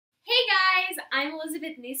guys, I'm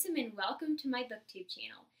Elizabeth Newsom and welcome to my BookTube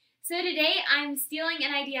channel. So today I'm stealing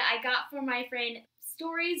an idea I got from my friend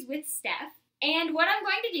Stories with Steph. And what I'm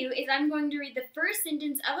going to do is I'm going to read the first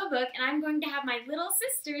sentence of a book and I'm going to have my little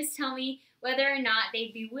sisters tell me whether or not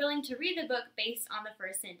they'd be willing to read the book based on the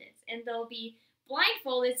first sentence. And they'll be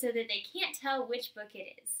blindfolded so that they can't tell which book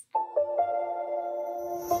it is.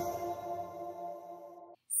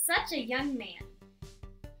 Such a Young Man.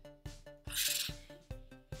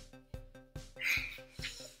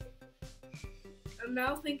 I'm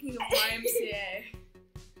now thinking of YMCA.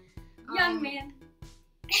 Young man.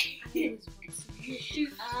 I was once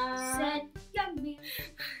Said young man.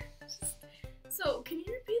 So, can you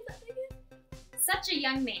repeat that again? Such a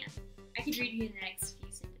young man. I could read you the next few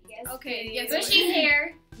sentences. Yes, Okay, please. yes. Bushy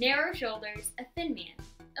hair, narrow shoulders, a thin man.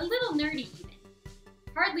 A little nerdy even.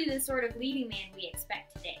 Hardly the sort of leading man we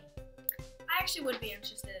expect today. I actually would be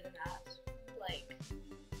interested in that. Like,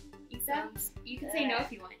 Isa, you can say no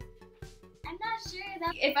if you want. I'm not sure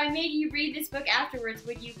that. If I made you read this book afterwards,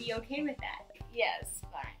 would you be okay with that? Yes,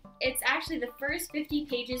 fine. It's actually the first 50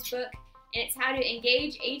 pages book, and it's how to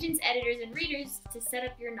engage agents, editors, and readers to set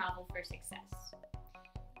up your novel for success.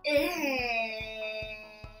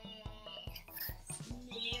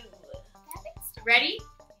 Ready?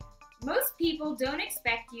 Most people don't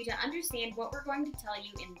expect you to understand what we're going to tell you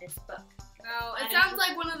in this book. no, I it don't sounds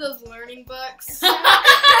like one of those learning books.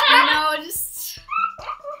 Just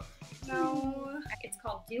no. It's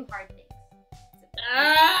called Do Hard Things.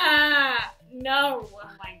 No. Oh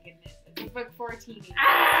my goodness. It's a book for teenagers.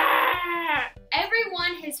 Ah!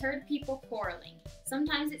 Everyone has heard people quarreling.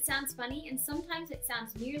 Sometimes it sounds funny and sometimes it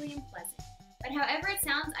sounds merely unpleasant. But however it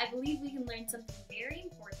sounds, I believe we can learn something very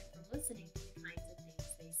important from listening to the kinds of things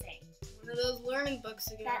they say. One of those learning books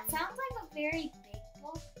again. That sounds like a very big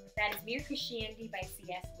book. That is Mere Christianity by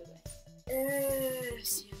C.S. Lewis.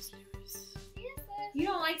 C.S. Lewis. You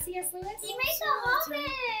don't like C.S. Lewis? He made The It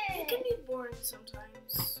Hobbit! can be boring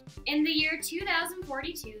sometimes. In the year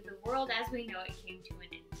 2042, the world as we know it came to an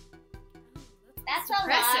end. That's a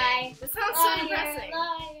Depressing. lie. That sounds so Liar, depressing.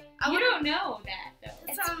 liar. You don't know that,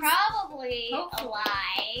 though. It's sounds- probably Hopefully. a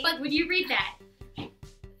lie. But would you read that?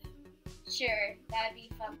 Sure, that would be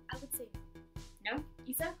fun. I would say No?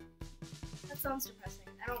 Isa? that sounds depressing.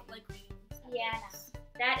 I don't like reading. Yeah,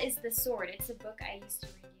 That is The Sword. It's a book I used to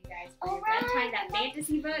read you guys for Oh, your bedtime, right. that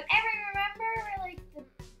fantasy book And remember, like,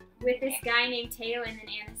 the... with this guy named Teo and then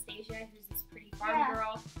Anastasia, who's this pretty farm Yeah.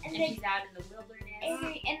 girl, And, and the, she's out in the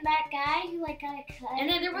wilderness. and that guy who, like, got a cut. And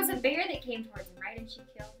then there was a bear that came towards him, right? And she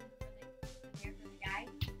killed him for the bear for the guy.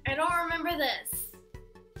 I don't remember this.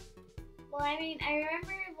 Well, I mean, I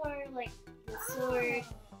remember where, like, the sword,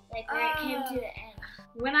 like, where it came to the end.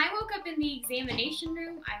 When I woke up in the examination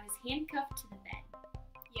room, I was handcuffed to the bed.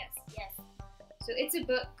 Yes. Yes. So it's a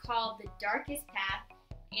book called The Darkest Path,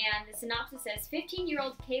 and the synopsis says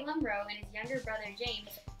 15-year-old Caleb Rowe and his younger brother James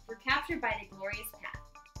were captured by the Glorious Path,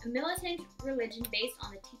 a militant religion based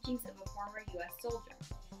on the teachings of a former U.S. soldier,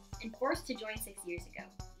 and forced to join 6 years ago.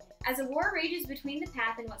 As a war rages between the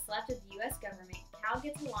Path and what's left of the U.S. government, Cal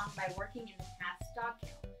gets along by working in the Path's dog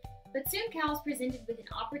kennel. But soon Cal is presented with an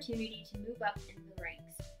opportunity to move up into the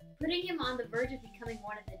ranks, putting him on the verge of becoming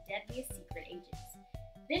one of the deadliest secret agents.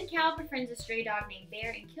 Then Cal befriends a stray dog named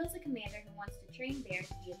Bear and kills a commander who wants to train Bear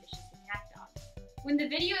to be a vicious attack dog. When the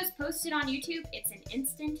video is posted on YouTube, it's an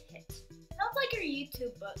instant hit. Sounds like your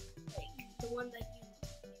YouTube book, like the one that you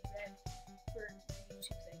read for your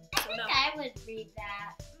YouTube thing. I think I would read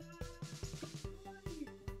that.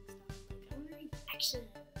 I want to read action.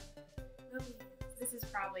 This is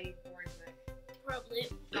probably a boring book. Probably.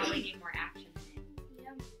 Need more action in it.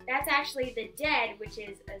 Yeah. That's actually The Dead, which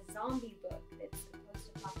is a zombie book that's a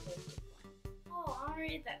post-apocalyptic one. Oh, I'll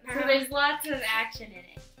read that now. So there's lots of action in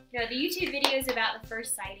it. No, the YouTube video is about the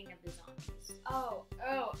first sighting of the zombies.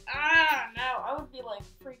 no, I would be like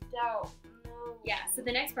freaked out. No. Yeah, so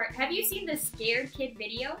the next part. Have you seen the Scared Kid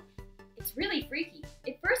video? It's really freaky.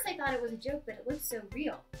 At first I thought it was a joke, but it looks so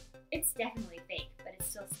real. It's definitely fake, but it's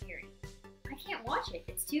still scary. I can't watch it.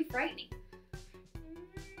 It's too frightening.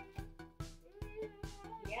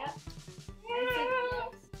 Yep.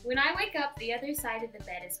 When I wake up, the other side of the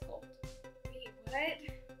bed is cold. Wait, what?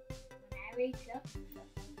 When I wake up.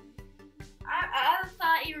 I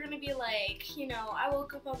thought you were gonna be like, you know, I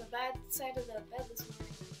woke up on the bad side of the bed this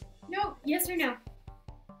morning. No, yes or no?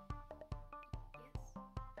 Yes.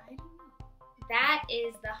 I don't know. That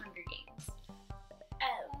is The Hunger Games.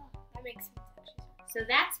 Oh, that makes sense actually. So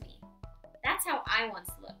that's me. That's how I once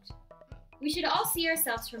looked. We should all see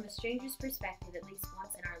ourselves from a stranger's perspective at least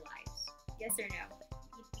once in our lives. Yes or no?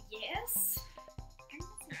 Yes.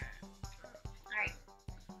 Alright.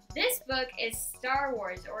 This book is Star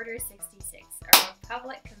Wars Order 66, a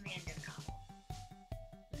Republic Commando novel.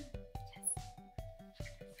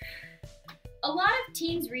 A lot of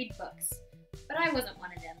teens read books, but I wasn't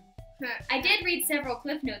one of them. I did read several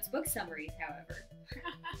Cliff Notes book summaries, however.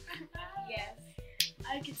 Yes.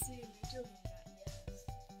 I could see you doing that, yes.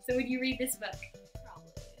 So would you read this book?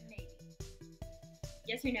 Probably. Maybe.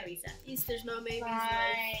 Yes or no, Isa? Yes, there's no maybes.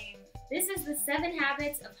 Fine. This is The 7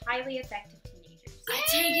 Habits of Highly Effective Teenagers. I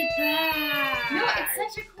take it back. No,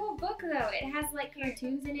 it's such a cool book though. It has like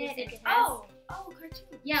cartoons in it and tests. Oh,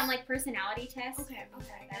 cartoons. Yeah, and like personality tests. Okay, and things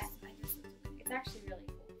okay. like that. It's actually really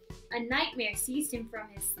cool. A nightmare seized him from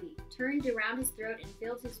his sleep, turned around his throat, and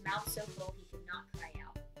filled his mouth so full he could not cry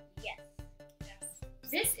out. Yes.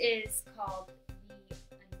 This is called The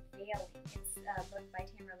Unveiling. It's a book by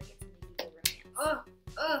Tamara Lee. It's a medieval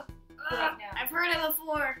romance. Wait, no. I've heard it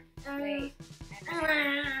before. Wait.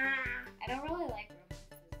 I don't really like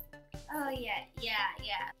romances. Oh, yeah.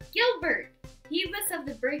 Gilbert! Heedless of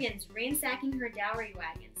the brigands ransacking her dowry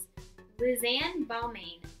wagons, Lizanne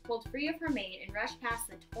Balmain pulled free of her maid and rushed past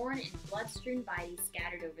the torn and blood-strewn bodies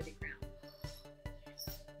scattered over the ground.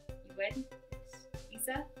 You would?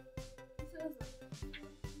 Isa?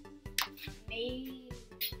 Maybe.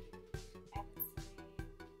 I would say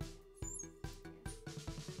yes.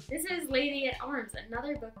 This is Lady at Arms,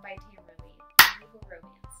 another book by Tamara Lee, a medieval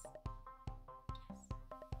romance.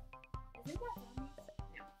 Isn't that romance?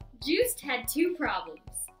 Juiced had 2 problems.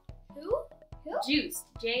 Who? Juiced,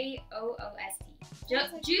 J-O-O-S-T.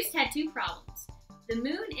 Juiced had 2 problems. The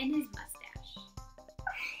moon and his mustache.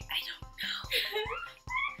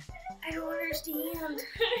 I don't understand.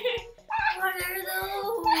 What are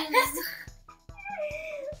those? I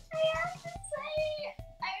have to say,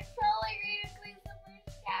 I would probably read at least the first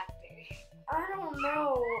chapter. I don't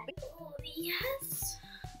know. Oh, yes.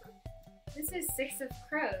 This is Six of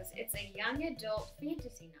Crows. It's a young adult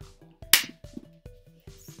fantasy novel.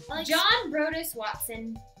 John Brodus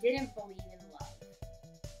Watson didn't believe in love.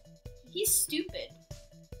 He's stupid.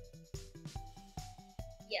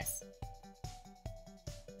 Yes.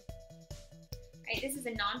 Alright, this is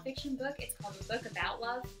a nonfiction book. It's called A Book About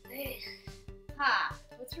Love. Ha!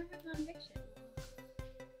 What's wrong with nonfiction?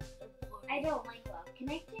 I don't like love. Can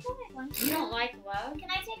I take off my blindfold? You don't like love? Can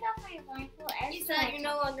I take off my blindfold? I You just said like you're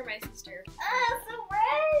no longer my sister. so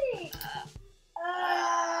right.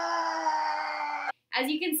 As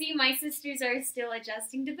you can see, my sisters are still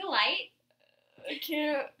adjusting to the light. I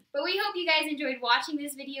can't. But we hope you guys enjoyed watching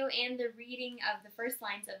this video and the reading of the first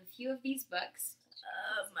lines of a few of these books.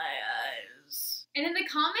 My eyes. And in the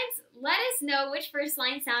comments, let us know which first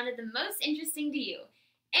line sounded the most interesting to you.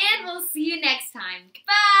 And we'll see you next time.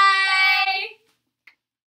 Bye!